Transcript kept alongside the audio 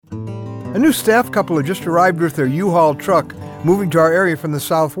A new staff couple had just arrived with their U-Haul truck, moving to our area from the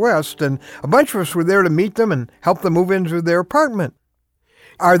southwest, and a bunch of us were there to meet them and help them move into their apartment.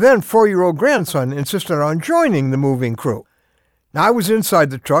 Our then 4-year-old grandson insisted on joining the moving crew. Now, I was inside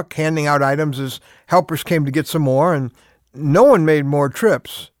the truck handing out items as helpers came to get some more, and no one made more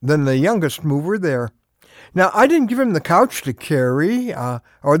trips than the youngest mover there. Now, I didn't give him the couch to carry,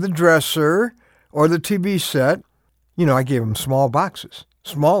 or the dresser, or the TV set. I gave him small boxes,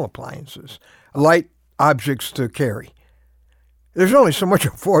 small appliances, light objects to carry. There's only so much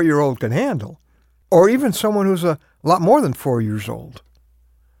a 4-year-old can handle, or even someone who's a lot more than 4 years old.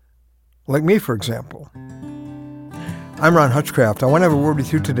 Like me, for example. I'm Ron Hutchcraft. I want to have a word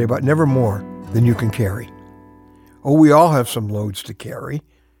with you today about never more than you can carry. Oh, we all have some loads to carry.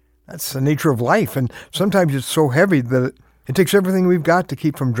 That's the nature of life, and sometimes it's so heavy that it takes everything we've got to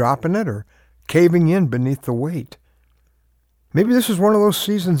keep from dropping it or caving in beneath the weight. Maybe this is one of those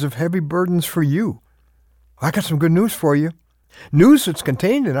seasons of heavy burdens for you. I got some good news for you. News that's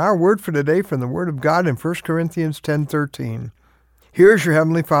contained in our word for today from the Word of God in 1 Corinthians 10:13. Here's your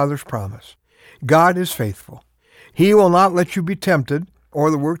Heavenly Father's promise. God is faithful. He will not let you be tempted,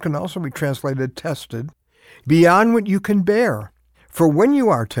 or the word can also be translated tested, beyond what you can bear. For when you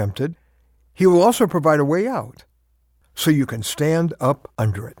are tempted, He will also provide a way out, so you can stand up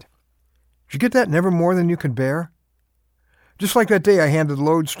under it. Did you get that? Never more than you can bear? Just like that day I handed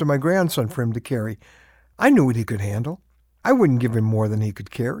loads to my grandson for him to carry. I knew what he could handle. I wouldn't give him more than he could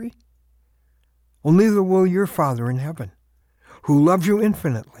carry. Well, neither will your Father in heaven, who loves you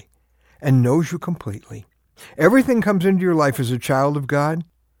infinitely and knows you completely. Everything comes into your life as a child of God.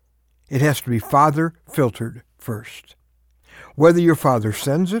 It has to be Father filtered first. Whether your Father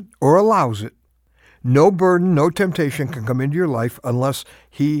sends it or allows it, no burden, no temptation can come into your life unless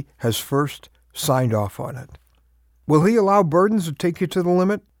He has first signed off on it. Will He allow burdens to take you to the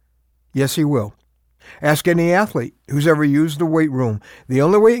limit? Yes, He will. Ask any athlete who's ever used the weight room. The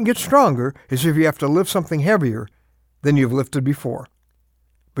only way it can get stronger is if you have to lift something heavier than you've lifted before.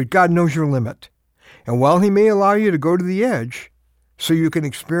 But God knows your limit. And while He may allow you to go to the edge so you can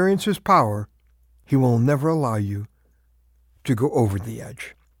experience His power, He will never allow you to go over the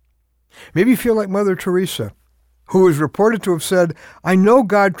edge. Maybe you feel like Mother Teresa, who is reported to have said, I know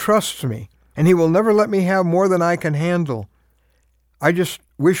God trusts me, and He will never let me have more than I can handle. I just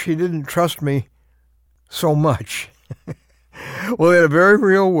wish He didn't trust me so much. Well, in a very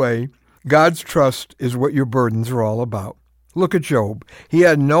real way, God's trust is what your burdens are all about. Look at Job. He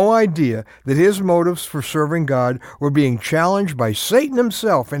had no idea that his motives for serving God were being challenged by Satan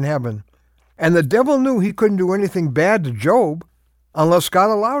himself in heaven. And the devil knew he couldn't do anything bad to Job unless God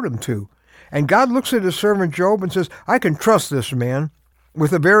allowed him to. And God looks at his servant Job and says, I can trust this man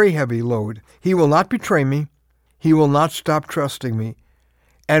with a very heavy load. He will not betray me. He will not stop trusting me.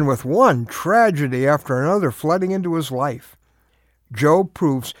 And with one tragedy after another flooding into his life, Job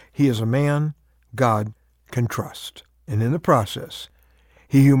proves he is a man God can trust. And in the process,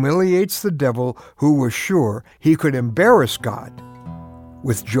 he humiliates the devil who was sure he could embarrass God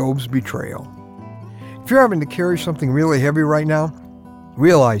with Job's betrayal. If you're having to carry something really heavy right now,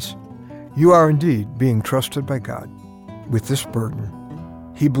 realize you are indeed being trusted by God with this burden.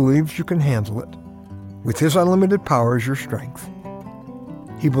 He believes you can handle it. With His unlimited power as your strength,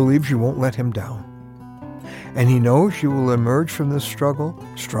 He believes you won't let Him down. And He knows you will emerge from this struggle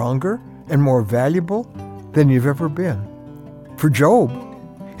stronger and more valuable than you've ever been. For Job,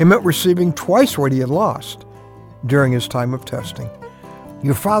 it meant receiving twice what he had lost during his time of testing.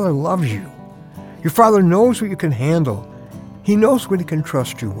 Your Father loves you. Your Father knows what you can handle. He knows what He can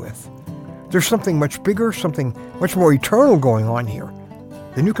trust you with. There's something much bigger, something much more eternal going on here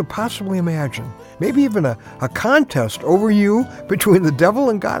than you could possibly imagine. Maybe even a contest over you between the devil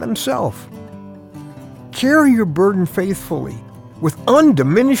and God Himself. Carry your burden faithfully with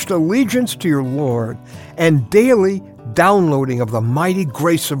undiminished allegiance to your Lord and daily downloading of the mighty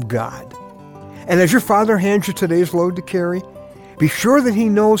grace of God. And as your Father hands you today's load to carry, be sure that He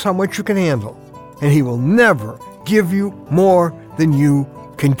knows how much you can handle, and He will never give you more than you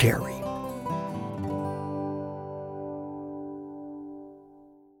can carry.